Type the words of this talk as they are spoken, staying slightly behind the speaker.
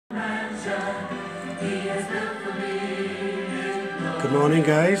Good morning,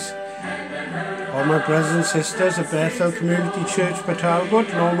 guys. All my brothers and sisters at Bethel Community Church, Port Talbot,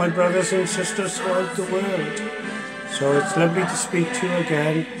 and all my brothers and sisters throughout the world. So it's lovely to speak to you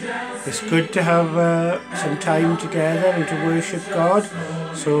again. It's good to have some time together and to worship God.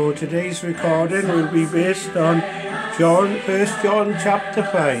 So today's recording will be based on 1 John chapter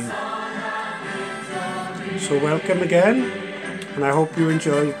 5. So welcome again, and I hope you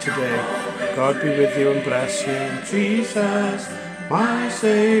enjoyed today. God be with you and bless you. Jesus, my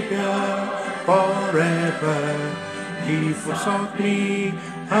Saviour, forever. He forsought me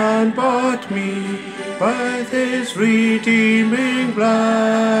and bought me by His redeeming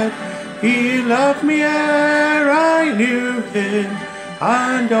blood. He loved me ere I knew Him,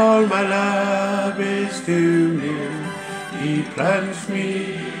 and all my love is to Him. He plunged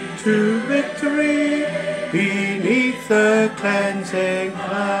me to victory beneath the cleansing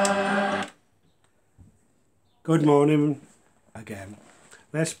flood. Good morning again.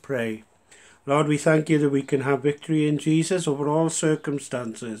 Let's pray. Lord, we thank you that we can have victory in Jesus over all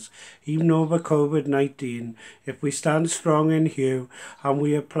circumstances, even over COVID-19, if we stand strong in you and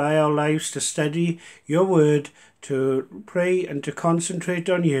we apply our lives to study your word, to pray and to concentrate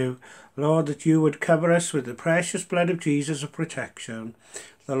on you. Lord, that you would cover us with the precious blood of Jesus of protection.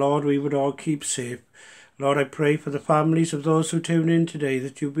 The Lord, we would all keep safe. Lord, I pray for the families of those who tune in today,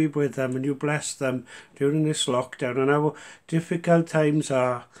 that you be with them and you bless them during this lockdown and how difficult times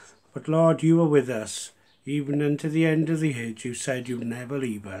are. But Lord, you are with us, even unto the end of the age. You said you'd never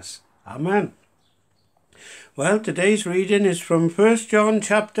leave us. Amen. Well, today's reading is from 1 John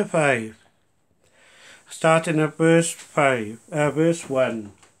chapter 5, starting at verse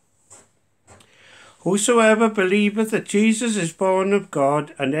 1. Whosoever believeth that Jesus is born of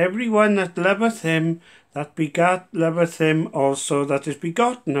God, and every one that loveth him that begat loveth him also that is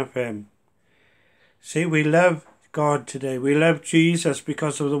begotten of him. See, we love God today. We love Jesus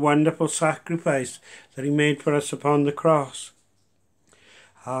because of the wonderful sacrifice that he made for us upon the cross.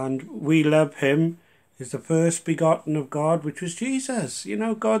 And we love him as the first begotten of God, which was Jesus,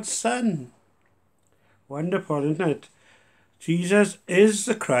 God's Son. Wonderful, isn't it? Jesus is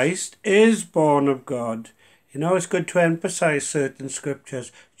the Christ, is born of God. It's good to emphasize certain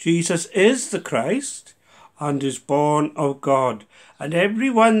scriptures. Jesus is the Christ and is born of God. And every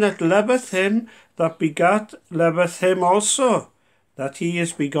one that loveth him that begat loveth him also, that he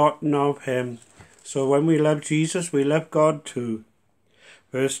is begotten of him. So when we love Jesus, we love God too.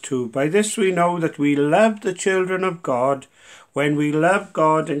 Verse 2, by this we know that we love the children of God, when we love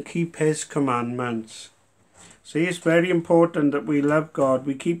God and keep his commandments. See, it's very important that we love God.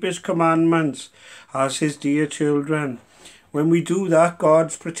 We keep his commandments as his dear children. When we do that,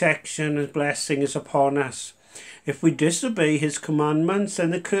 God's protection and blessing is upon us. If we disobey his commandments,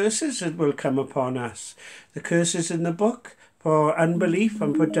 then the curses will come upon us. The curses in the book for unbelief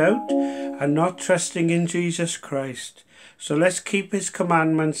and for doubt and not trusting in Jesus Christ. So let's keep his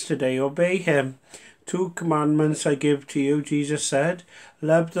commandments today. Obey him. 2 commandments I give to you, Jesus said.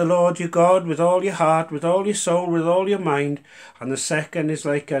 Love the Lord your God with all your heart, with all your soul, with all your mind. And the second is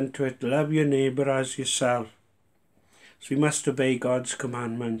like unto it, love your neighbour as yourself. So we must obey God's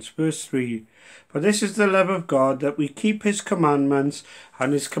commandments. Verse 3, for this is the love of God, that we keep his commandments,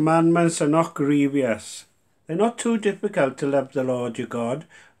 and his commandments are not grievous. They're not too difficult to love the Lord your God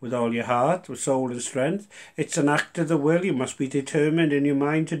with all your heart, with soul and strength. It's an act of the will. You must be determined in your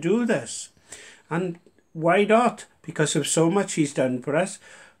mind to do this. And why not? Because of so much he's done for us.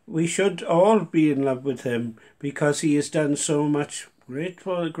 We should all be in love with him because he has done so much great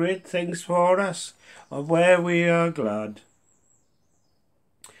things for us, of where we are glad.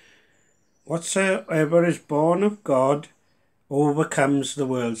 Whatsoever is born of God overcomes the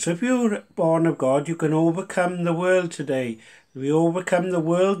world. So if you're born of God, you can overcome the world today. We overcome the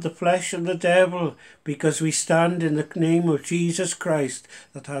world, the flesh and the devil, because we stand in the name of Jesus Christ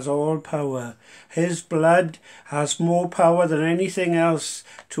that has all power. His blood has more power than anything else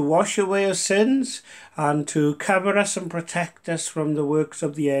to wash away our sins and to cover us and protect us from the works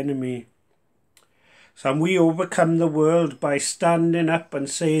of the enemy. So we overcome the world by standing up and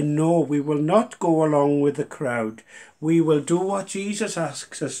saying, no, we will not go along with the crowd. We will do what Jesus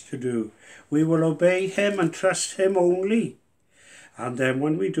asks us to do. We will obey him and trust him only. And then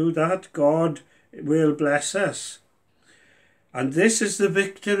when we do that, God will bless us. And this is the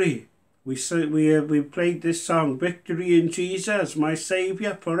victory. We played this song, Victory in Jesus, my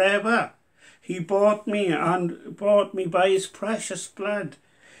Saviour forever. He bought me by his precious blood.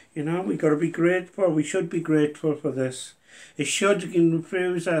 We got to be grateful. We should be grateful for this. It should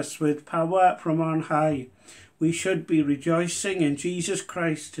infuse us with power from on high. we should be rejoicing in Jesus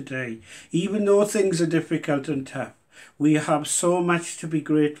Christ today. Even though things are difficult and tough, we have so much to be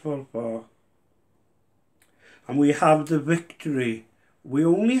grateful for. And we have the victory. We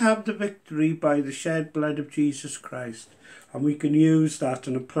only have the victory by the shed blood of Jesus Christ. And we can use that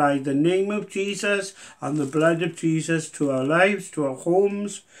and apply the name of Jesus and the blood of Jesus to our lives, to our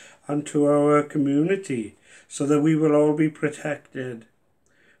homes, and to our community, so that we will all be protected.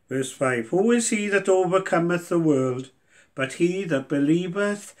 Verse 5, Who is he that overcometh the world, but he that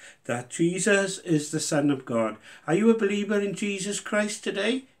believeth that Jesus is the Son of God? Are you a believer in Jesus Christ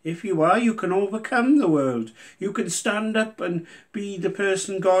today? If you are, you can overcome the world. You can stand up and be the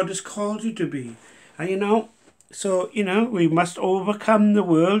person God has called you to be. And we must overcome the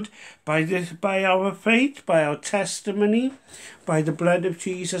world by our faith, by our testimony, by the blood of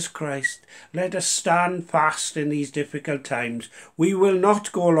Jesus Christ. Let us stand fast in these difficult times. We will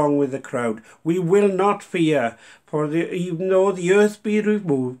not go along with the crowd. We will not fear, even though the earth be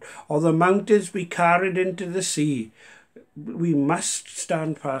removed or the mountains be carried into the sea. We must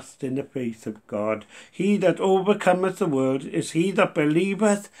stand fast in the faith of God. He that overcometh the world is he that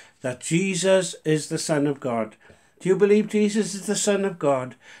believeth that Jesus is the Son of God. Do you believe Jesus is the Son of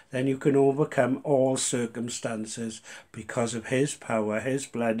God? Then you can overcome all circumstances because of his power, his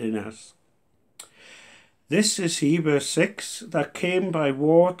blood in us. This is he, verse 6, that came by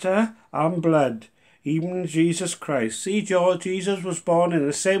water and blood, even Jesus Christ. See, Jesus was born in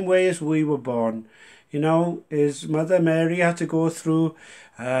the same way as we were born. His mother Mary had to go through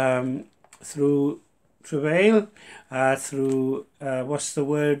travail, what's the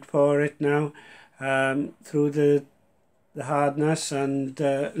word for it now? Through the hardness and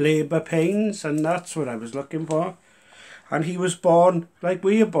labour pains, and that's what I was looking for. And he was born like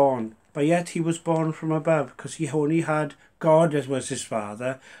we are born, but yet he was born from above, because he only had God as was his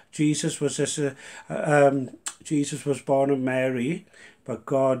father. Jesus was born of Mary, but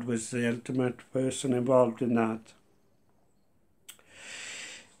God was the ultimate person involved in that.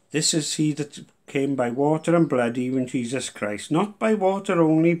 This is he that came by water and blood, even Jesus Christ. Not by water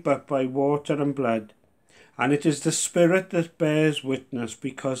only, but by water and blood. And it is the Spirit that bears witness,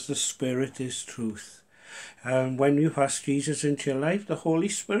 because the Spirit is truth. When you ask Jesus into your life, the Holy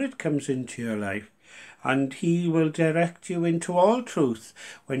Spirit comes into your life, and he will direct you into all truth.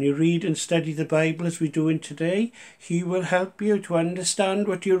 When you read and study the Bible as we're doing today, he will help you to understand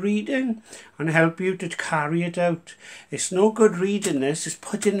what you're reading and help you to carry it out. It's no good reading this, it's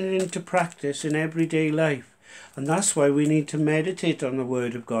putting it into practice in everyday life. And that's why we need to meditate on the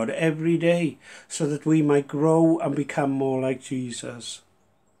Word of God every day, so that we might grow and become more like Jesus.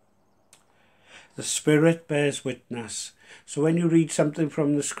 The Spirit bears witness. So when you read something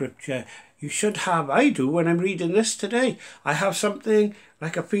from the Scripture, you should have, I do when I'm reading this today, I have something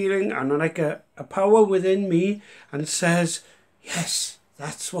like a feeling and like a power within me, and says, yes,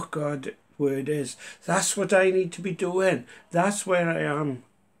 that's what God's Word is. That's what I need to be doing. That's where I am.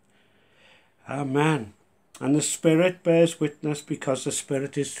 Amen. And the Spirit bears witness, because the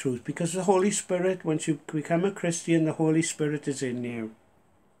Spirit is truth. Because the Holy Spirit, once you become a Christian, the Holy Spirit is in you.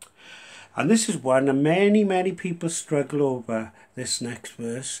 And this is one, and many people struggle over this next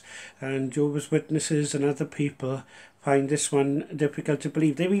verse. And Jehovah's Witnesses and other people find this one difficult to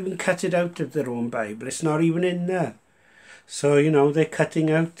believe. They've even cut it out of their own Bible. It's not even in there. So, they're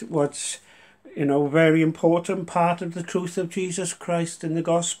cutting out what's, very important part of the truth of Jesus Christ in the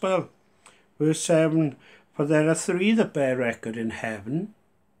Gospel. Verse 7, For there are three that bear record in heaven,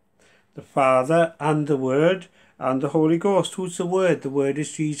 the Father and the Word and the Holy Ghost. Who's the Word? The Word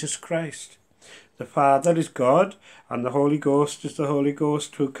is Jesus Christ. The Father is God, and the Holy Ghost is the Holy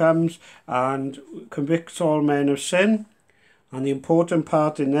Ghost, who comes and convicts all men of sin. And the important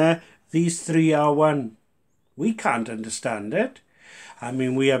part in there, these three are one. We can't understand it. I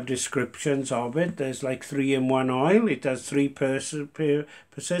mean, we have descriptions of it. There's like 3-in-1 oil. It does 3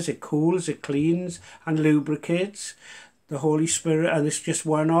 purposes. It cools, it cleans, and lubricates. The Holy Spirit, and it's just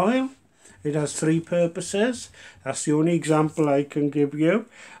one oil. It has 3 purposes. That's the only example I can give you.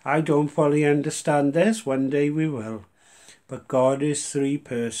 I don't fully understand this. One day we will. But God is 3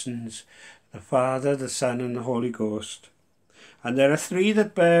 persons. The Father, the Son, and the Holy Ghost. And there are 3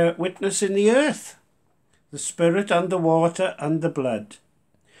 that bear witness in the earth. The Spirit and the water and the blood.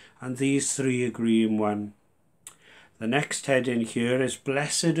 And these 3 agree in one. The next heading here is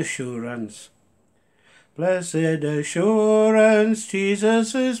Blessed Assurance. Blessed assurance,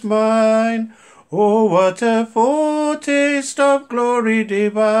 Jesus is mine. Oh, what a foretaste of glory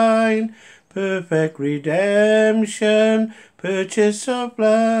divine. Perfect redemption, purchase of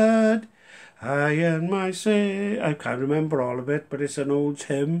blood. I and my Saviour. I can't remember all of it, but it's an old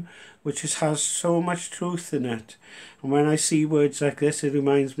hymn which has so much truth in it. And when I see words like this, it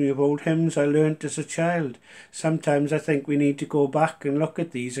reminds me of old hymns I learnt as a child. Sometimes I think we need to go back and look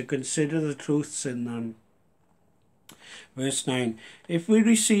at these and consider the truths in them. Verse 9, if we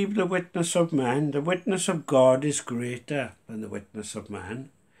receive the witness of man, the witness of God is greater than the witness of man.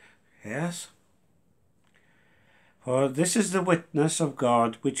 Yes. For this is the witness of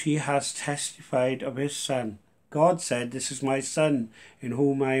God which he has testified of his Son. God said, this is my Son, in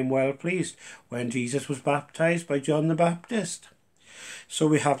whom I am well pleased, when Jesus was baptized by John the Baptist. So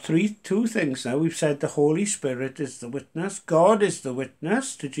we have two things now. We've said the Holy Spirit is the witness. God is the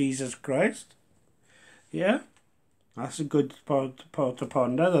witness to Jesus Christ. Yeah, that's a good part to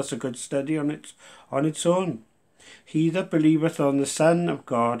ponder. That's a good study on its own. He that believeth on the Son of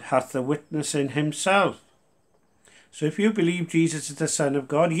God hath the witness in himself. So if you believe Jesus is the Son of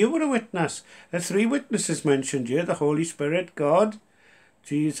God, you are a witness. There's 3 witnesses mentioned here, the Holy Spirit, God,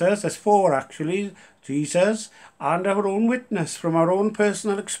 Jesus. There's 4 actually, Jesus, and our own witness from our own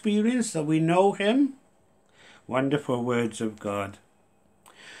personal experience that we know him. Wonderful words of God.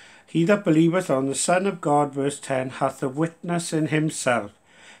 He that believeth on the Son of God, verse 10, hath a witness in himself.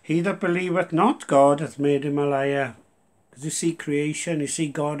 He that believeth not God hath made him a liar. Because you see creation, you see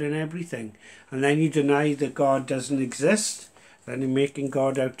God in everything. And then you deny that God doesn't exist, then you're making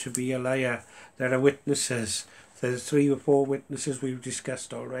God out to be a liar. There are witnesses. There's 3 or 4 witnesses we've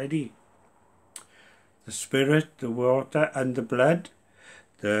discussed already. The Spirit, the water and the blood.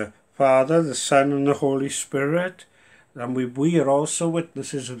 The Father, the Son and the Holy Spirit. And we are also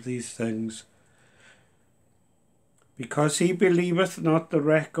witnesses of these things. Because he believeth not the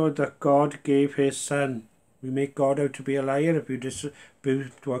record that God gave his Son. We make God out to be a liar if you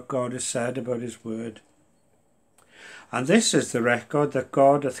disprove what God has said about his word. And this is the record that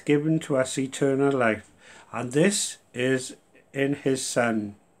God hath given to us eternal life. And this is in his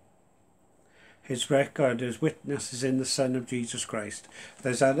Son. His record, his witness is in the Son of Jesus Christ.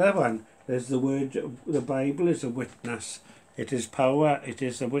 There's another one. There's the word, the Bible is a witness. It is power. It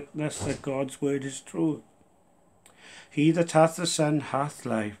is a witness that God's word is true. He that hath the Son hath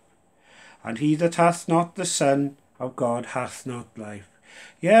life. And he that hath not the Son of God hath not life.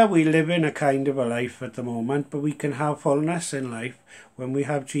 Yeah, we live in a kind of a life at the moment, but we can have fullness in life when we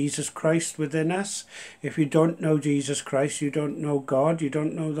have Jesus Christ within us. If you don't know Jesus Christ, you don't know God, you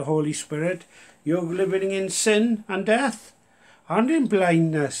don't know the Holy Spirit, you're living in sin and death and in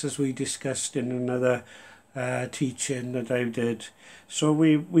blindness, as we discussed in another teaching that I did. So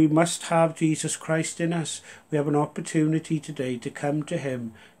we must have Jesus Christ in us. We have an opportunity today to come to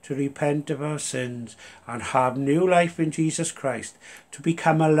him, to repent of our sins and have new life in Jesus Christ, to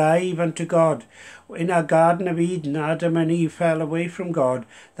become alive unto God. In our Garden of Eden, Adam and Eve fell away from God.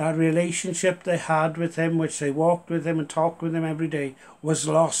 That relationship they had with him, which they walked with him and talked with him every day, was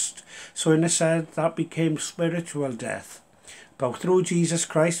lost. So in a sense, that became spiritual death. But through Jesus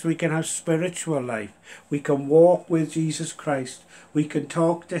Christ, we can have spiritual life. We can walk with Jesus Christ. We can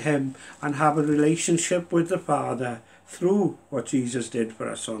talk to him and have a relationship with the Father through what Jesus did for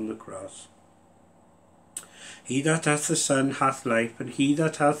us on the cross. He that hath the Son hath life, and he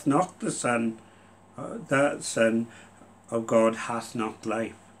that hath not the Son of God hath not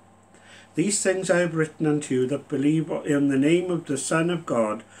life. These things I have written unto you that believe in the name of the Son of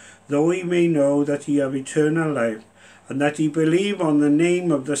God, though ye may know that ye have eternal life, and that ye believe on the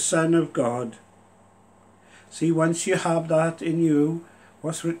name of the Son of God. See, once you have that in you,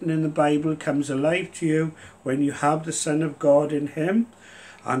 what's written in the Bible comes alive to you when you have the Son of God in him.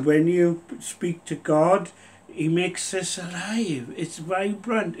 And when you speak to God, he makes this alive. It's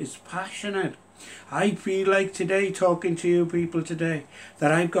vibrant, it's passionate. I feel like today, talking to you people today,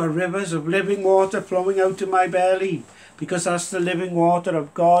 that I've got rivers of living water flowing out of my belly, because that's the living water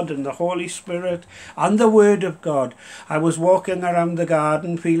of God and the Holy Spirit and the Word of God. I was walking around the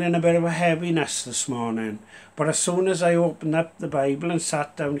garden feeling a bit of a heaviness this morning, but as soon as I opened up the Bible and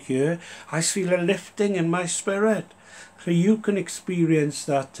sat down here, I feel a lifting in my spirit. So you can experience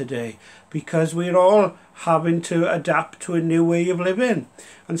that today, because we're all having to adapt to a new way of living.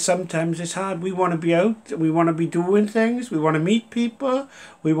 And sometimes it's hard. We want to be out, we want to be doing things, we want to meet people,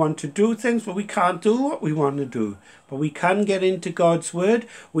 we want to do things, but we can't do what we want to do. But we can get into God's Word.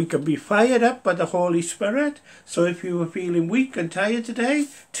 We can be fired up by the Holy Spirit. So if you are feeling weak and tired today,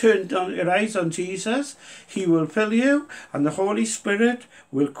 turn down your eyes on Jesus. He will fill you, and the Holy Spirit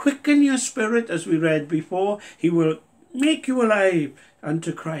will quicken your spirit, as we read before. He will make you alive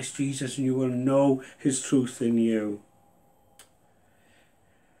unto Christ Jesus, and you will know his truth in you.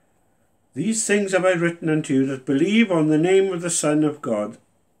 These things have I written unto you that believe on the name of the Son of God,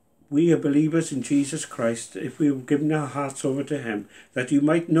 we are believers in Jesus Christ, if we've given our hearts over to him, that you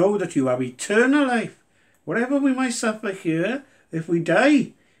might know that you have eternal life. Whatever we might suffer here, if we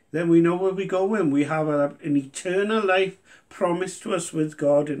die, then we know where we go in. We have an eternal life promised to us with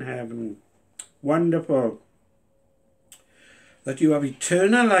God in heaven. Wonderful. That you have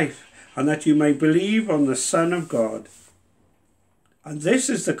eternal life and that you may believe on the Son of God. And this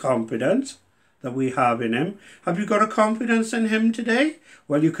is the confidence that we have in him. Have you got a confidence in him today?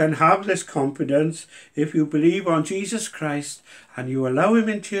 Well, you can have this confidence if you believe on Jesus Christ and you allow him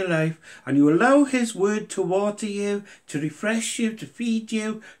into your life and you allow his word to water you, to refresh you, to feed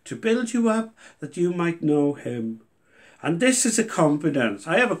you, to build you up, that you might know him. And this is a confidence.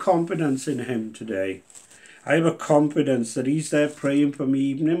 I have a confidence in him today. I have a confidence that he's there praying for me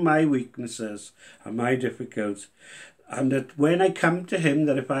even in my weaknesses and my difficulties. And that when I come to him,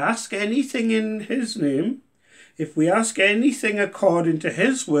 that if I ask anything in his name, if we ask anything according to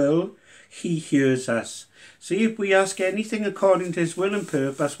his will, he hears us. See, if we ask anything according to his will and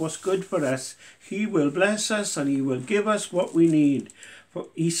purpose, what's good for us, he will bless us and he will give us what we need. For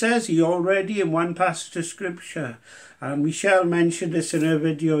he says he already in one passage of scripture, and Michelle mentioned this in her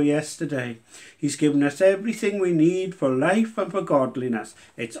video yesterday, he's given us everything we need for life and for godliness.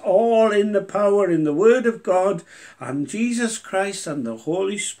 It's all in the power, in the Word of God and Jesus Christ and the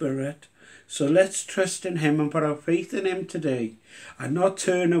Holy Spirit. So let's trust in him and put our faith in him today and not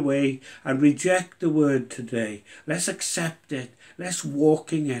turn away and reject the Word today. Let's accept it. Let's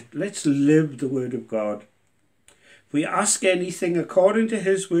walk in it. Let's live the Word of God. We ask anything according to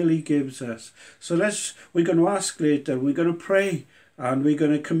his will he gives us. So we're going to ask later, we're going to pray and we're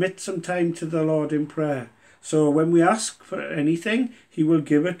going to commit some time to the Lord in prayer. So when we ask for anything, he will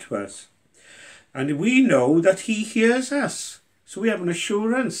give it to us. And we know that he hears us. So we have an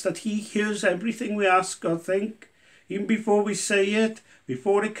assurance that he hears everything we ask or think. Even before we say it,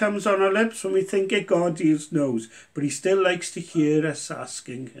 before it comes on our lips, when we think it, God knows. But he still likes to hear us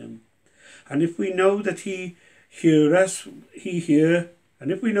asking him. And if we know that he hear us,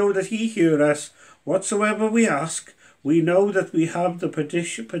 and if we know that he hear us, whatsoever we ask, we know that we have the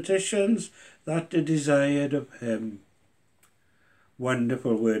petitions that are desired of him.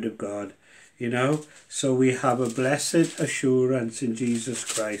 Wonderful word of God, so we have a blessed assurance in Jesus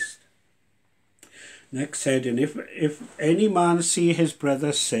Christ. Next heading, if any man see his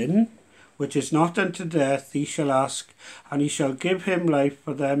brother sin, which is not unto death, he shall ask, and he shall give him life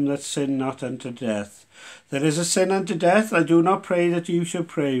for them that sin not unto death. There is a sin unto death. I do not pray that you should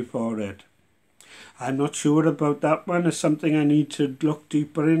pray for it. I'm not sure about that one. It's something I need to look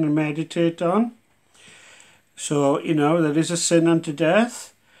deeper in and meditate on. So, there is a sin unto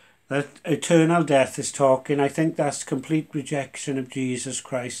death. That eternal death is talking. I think that's complete rejection of Jesus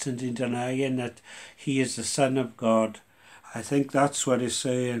Christ and in denying that he is the Son of God. I think that's what it's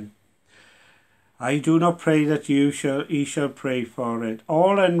saying. I do not pray that ye shall pray for it.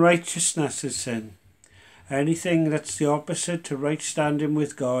 All unrighteousness is sin. Anything that's the opposite to right standing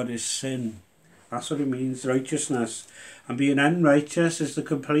with God is sin. That's what it means, righteousness. And being unrighteous is the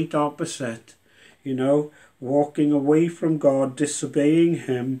complete opposite. Walking away from God, disobeying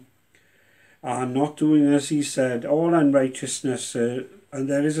him, and not doing as he said. All unrighteousness, and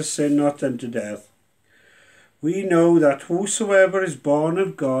there is a sin not unto death. We know that whosoever is born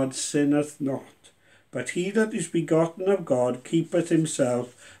of God sinneth not. But he that is begotten of God keepeth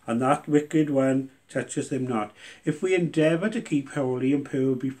himself, and that wicked one toucheth him not. If we endeavour to keep holy and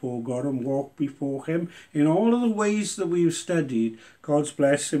pure before God and walk before him in all of the ways that we've studied, God's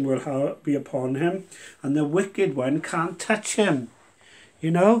blessing will be upon him, and the wicked one can't touch him.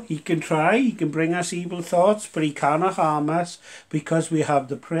 He can try, he can bring us evil thoughts, but he cannot harm us because we have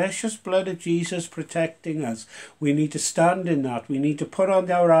the precious blood of Jesus protecting us. We need to stand in that. We need to put on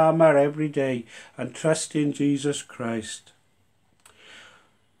our armour every day and trust in Jesus Christ.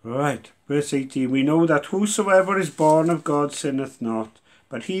 Right, verse 18. We know that whosoever is born of God sinneth not,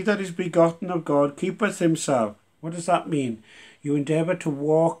 but he that is begotten of God keepeth himself. What does that mean? You endeavour to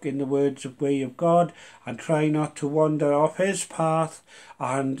walk in the way of God and try not to wander off his path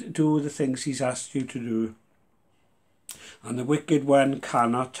and do the things he's asked you to do. And the wicked one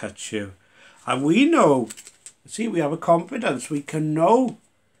cannot touch you. And we know, we have a confidence. We can know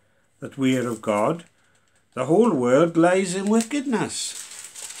that we are of God. The whole world lies in wickedness.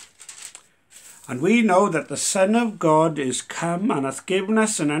 And we know that the Son of God is come and hath given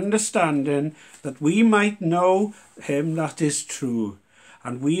us an understanding that we might know him that is true.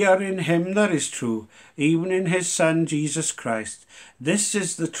 And we are in him that is true, even in his Son Jesus Christ. This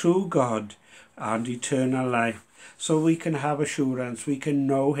is the true God and eternal life. so we can have assurance. We can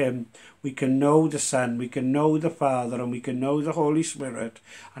know him. We can know the Son. We can know the Father, and we can know the Holy Spirit,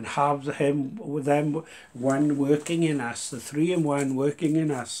 and have him with them one working in us, the three in one working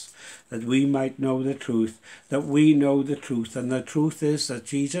in us, that we might know the truth, that we know the truth. And the truth is that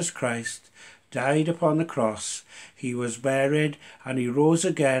Jesus Christ died upon the cross, he was buried, and he rose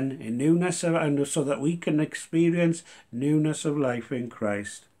again in newness of, and so that we can experience newness of life in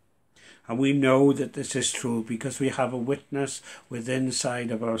Christ. And we know that this is true because we have a witness within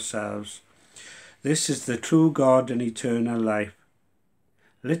inside of ourselves. This is the true God and eternal life.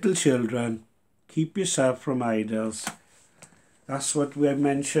 Little children, keep yourself from idols. That's what we have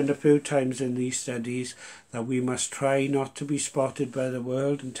mentioned a few times in these studies, that we must try not to be spotted by the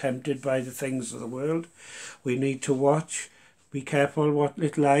world and tempted by the things of the world. We need to watch. Be careful what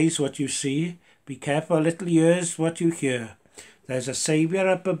little eyes, what you see. Be careful little ears, what you hear. There's a Saviour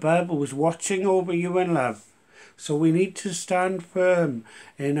up above who is watching over you in love. So we need to stand firm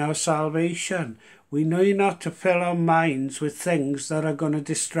in our salvation. We need not to fill our minds with things that are going to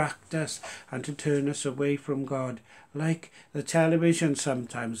distract us and to turn us away from God. Like the television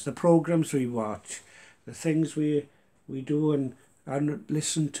sometimes, the programs we watch, the things we do and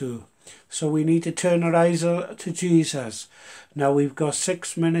listen to. So we need to turn our eyes to Jesus. Now we've got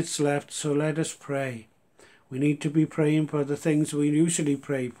 6 minutes left, so let us pray. We need to be praying for the things we usually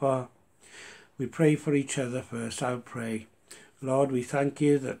pray for. We pray for each other first. I'll pray. Lord, we thank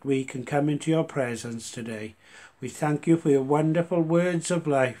you that we can come into your presence today. We thank you for your wonderful words of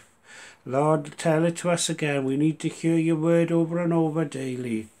life. Lord, tell it to us again. We need to hear your word over and over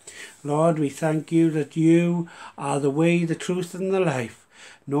daily. Lord, we thank you that you are the way, the truth and the life.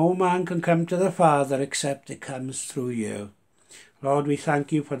 No man can come to the Father except it comes through you. Lord, we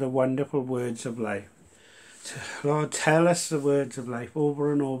thank you for the wonderful words of life. Lord, tell us the words of life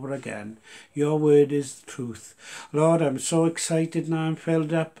over and over again. Your word is the truth. Lord, I'm so excited now. I'm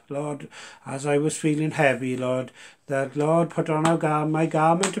filled up, Lord, as I was feeling heavy, Lord, that, Lord, put on my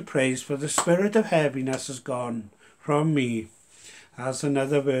garment of praise, for the spirit of heaviness is gone from me. As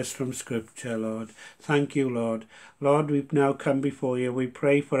another verse from Scripture, Lord. Thank you, Lord. Lord, we've now come before you. We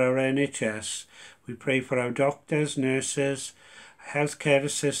pray for our NHS. We pray for our doctors, nurses, healthcare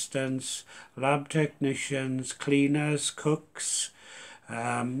assistants, lab technicians, cleaners, cooks,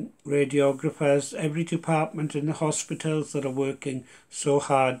 radiographers, every department in the hospitals that are working so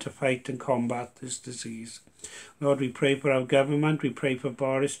hard to fight and combat this disease. Lord, we pray for our government. We pray for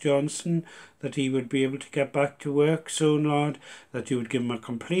Boris Johnson, that he would be able to get back to work soon, Lord, that you would give him a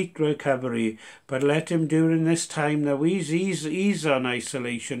complete recovery. But let him, during this time that he's on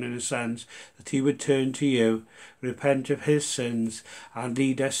isolation in a sense, that he would turn to you, repent of his sins, and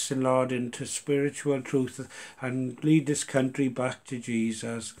lead us, Lord, into spiritual truth and lead this country back to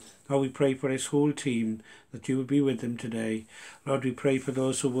Jesus. Lord, we pray for his whole team, that you would be with them today. Lord, we pray for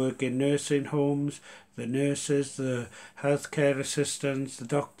those who work in nursing homes, the nurses, the healthcare assistants, the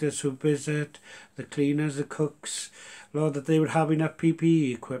doctors who visit, the cleaners, the cooks. Lord, that they would have enough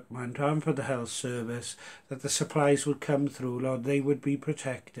PPE equipment and for the health service, that the supplies would come through, Lord, they would be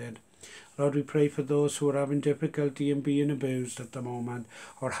protected. Lord, we pray for those who are having difficulty in being abused at the moment,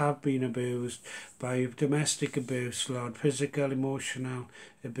 or have been abused by domestic abuse, Lord, physical, emotional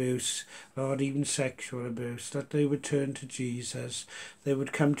abuse, Lord, even sexual abuse, that they would turn to Jesus. They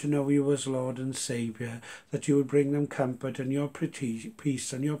would come to know you as Lord and Saviour, that you would bring them comfort and your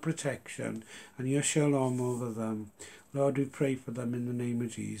peace and your protection and your shalom over them. Lord, we pray for them in the name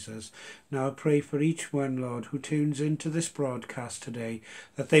of Jesus. Now I pray for each one, Lord, who tunes into this broadcast today,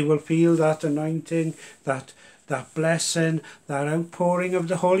 that they will feel that anointing, that blessing, that outpouring of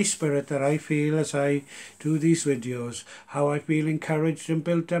the Holy Spirit that I feel as I do these videos, how I feel encouraged and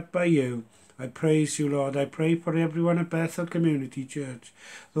built up by you. I praise you, Lord. I pray for everyone at Bethel Community Church,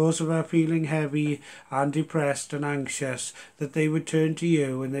 those who are feeling heavy and depressed and anxious, that they would turn to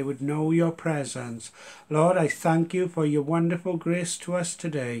you and they would know your presence. Lord, I thank you for your wonderful grace to us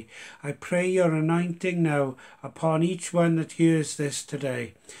today. I pray your anointing now upon each one that hears this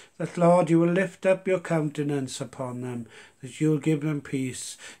today, that, Lord, you will lift up your countenance upon them, that you'll give them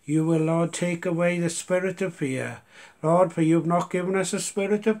peace. You will, Lord, take away the spirit of fear. Lord, for you've not given us a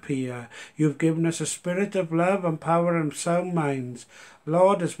spirit of fear. You've given us a spirit of love and power and sound minds.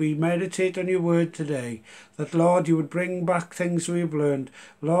 Lord, as we meditate on your word today, that, Lord, you would bring back things we've learned.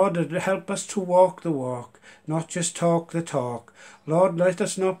 Lord, help us to walk the walk, not just talk the talk. Lord, let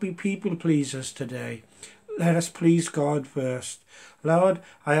us not be people pleasers today. Let us please God first. Lord,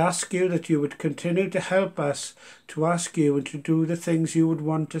 I ask you that you would continue to help us to ask you and to do the things you would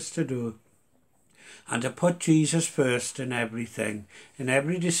want us to do. and to put Jesus first in everything, in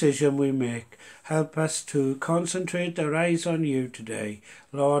every decision we make. Help us to concentrate our eyes on you today,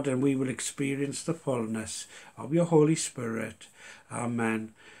 Lord, and we will experience the fullness of your Holy Spirit.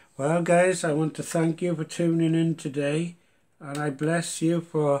 Amen. Well, guys, I want to thank you for tuning in today, and I bless you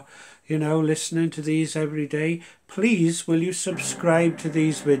for, listening to these every day. Please, will you subscribe to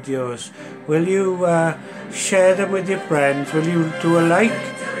these videos? Will you share them with your friends? Will you do a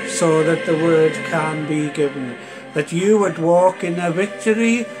like so that the word can be given? That you would walk in the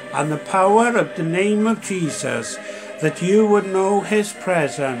victory and the power of the name of Jesus. That you would know his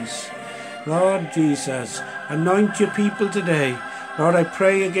presence. Lord Jesus, anoint your people today. Lord, I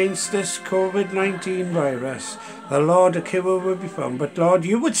pray against this COVID-19 virus. The Lord, a cure will be found. But Lord,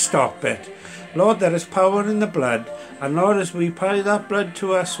 you would stop it. Lord, there is power in the blood. And Lord, as we apply that blood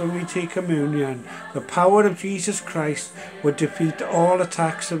to us when we take communion, the power of Jesus Christ would defeat all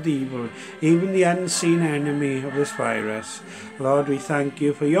attacks of the evil, even the unseen enemy of this virus. Lord, we thank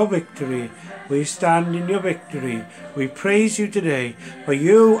you for your victory. We stand in your victory. We praise you today, for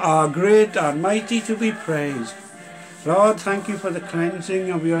you are great and mighty to be praised. Lord, thank you for the cleansing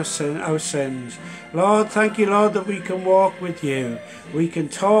of our sins. Lord, thank you, Lord, that we can walk with you. We can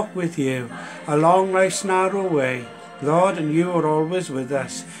talk with you along life's narrow way. Lord, and you are always with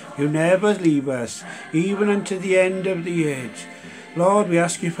us. You never leave us, even unto the end of the age. Lord, we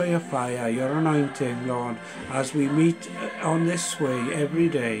ask you for your fire, your anointing, Lord, as we meet on this way every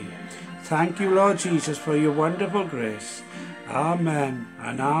day. Thank you, Lord Jesus, for your wonderful grace. Amen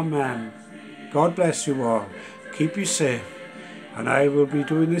and amen. God bless you all. Keep you safe, and I will be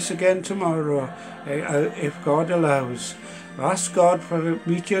doing this again tomorrow if God allows. Ask God to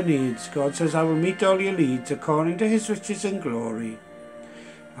meet your needs. God says, I will meet all your needs according to his riches and glory.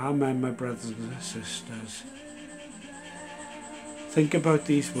 Amen, my brothers and sisters. Think about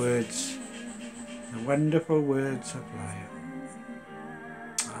these words, the wonderful words of life.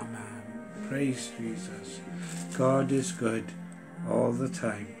 Amen. Praise Jesus. God is good all the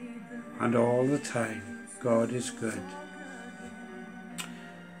time, and all the time God is good.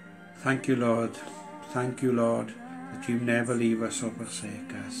 Thank you, Lord. Thank you, Lord, that you never leave us or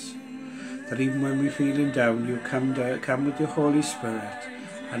forsake us. That even when we're feeling down, you come with your Holy Spirit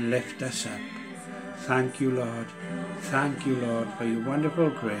and lift us up. Thank you, Lord. Thank you, Lord, for your wonderful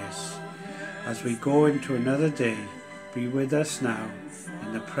grace. As we go into another day, be with us now.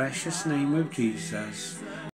 In the precious name of Jesus.